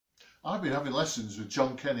I've been having lessons with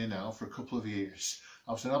John Kenny now for a couple of years.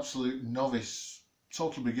 I was an absolute novice,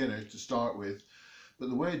 total beginner to start with, but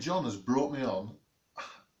the way John has brought me on,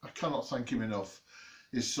 I cannot thank him enough.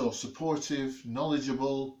 He's so supportive,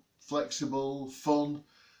 knowledgeable, flexible, fun,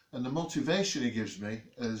 and the motivation he gives me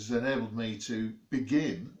has enabled me to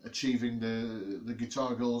begin achieving the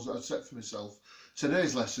guitar goals that I've set for myself.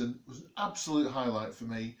 Today's lesson was an absolute highlight for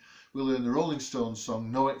me. We learned the Rolling Stones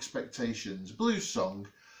song No Expectations, a blues song.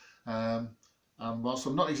 And whilst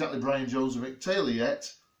I'm not exactly Brian Jones or Mick Taylor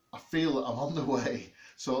yet, I feel that I'm on the way.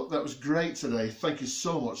 So that was great today. Thank you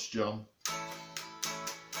so much, John.